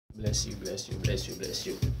Bless you, bless you, bless you, bless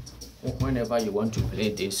you. Whenever you want to play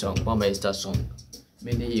this song, Mama Esther song,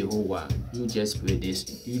 many Yehowa, you just play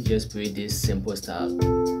this simple style,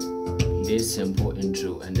 this simple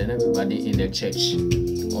intro, and then everybody in the church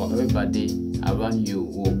or everybody around you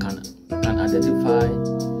who can identify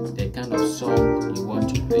the kind of song you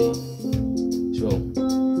want to play. So,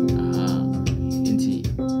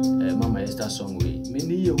 Mama Esther song we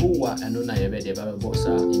many Yehowa and no the Bible box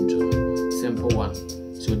intro, simple one.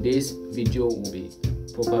 So this video will be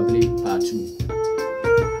probably part 2.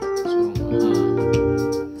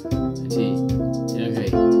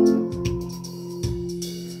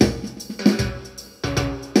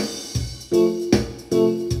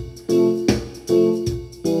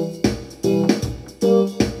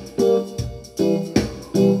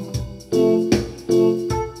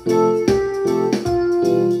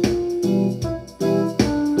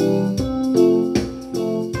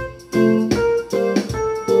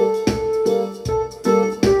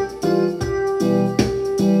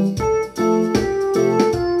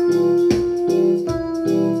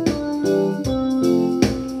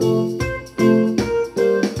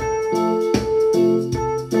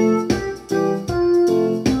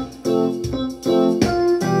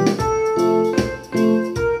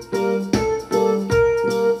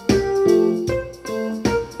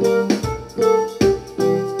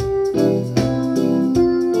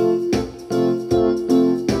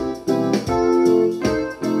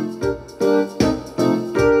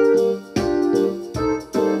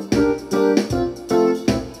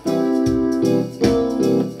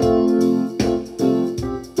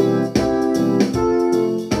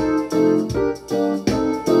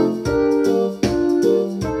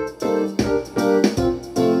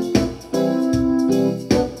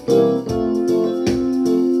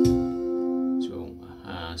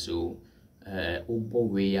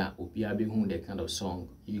 The kind of song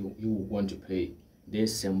you want to play.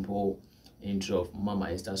 This simple intro of Mama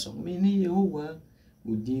Esther song. Many Yehowa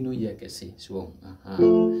Udino Yakesi. So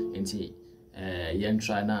enti yen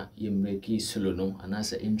try na yemreki solo no and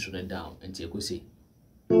as a intro down and you could see.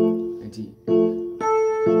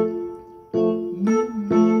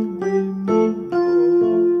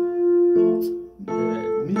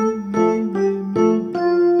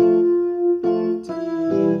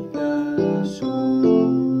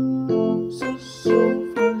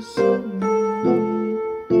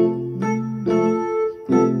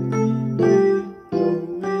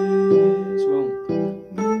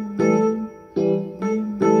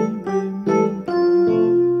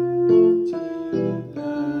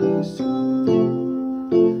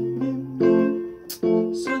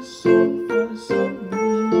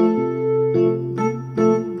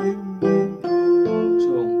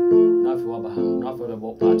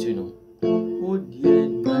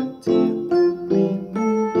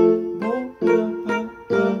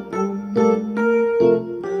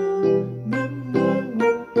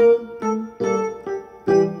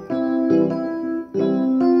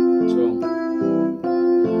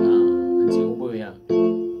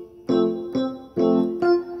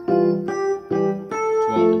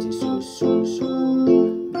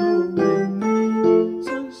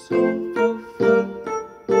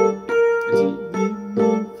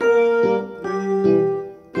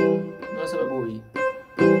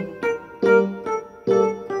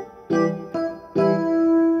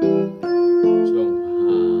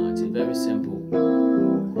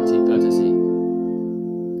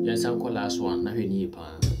 Last one, now we need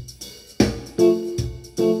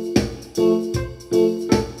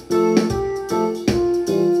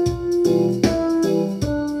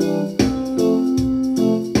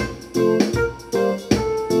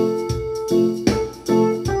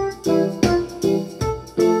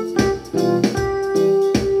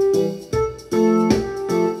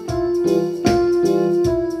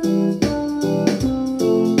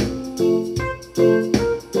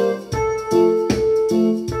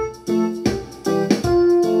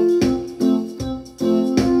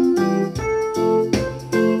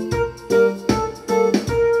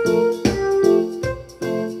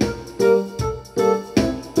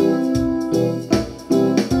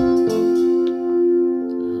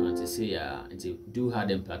do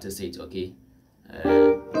hard and practice it, okay?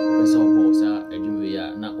 And that's all boss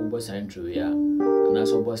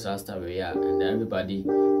and everybody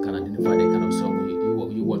can identify the kind of song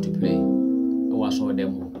you want to play. I was all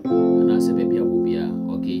them and I said baby I will be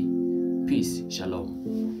okay. Peace,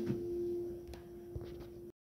 shalom.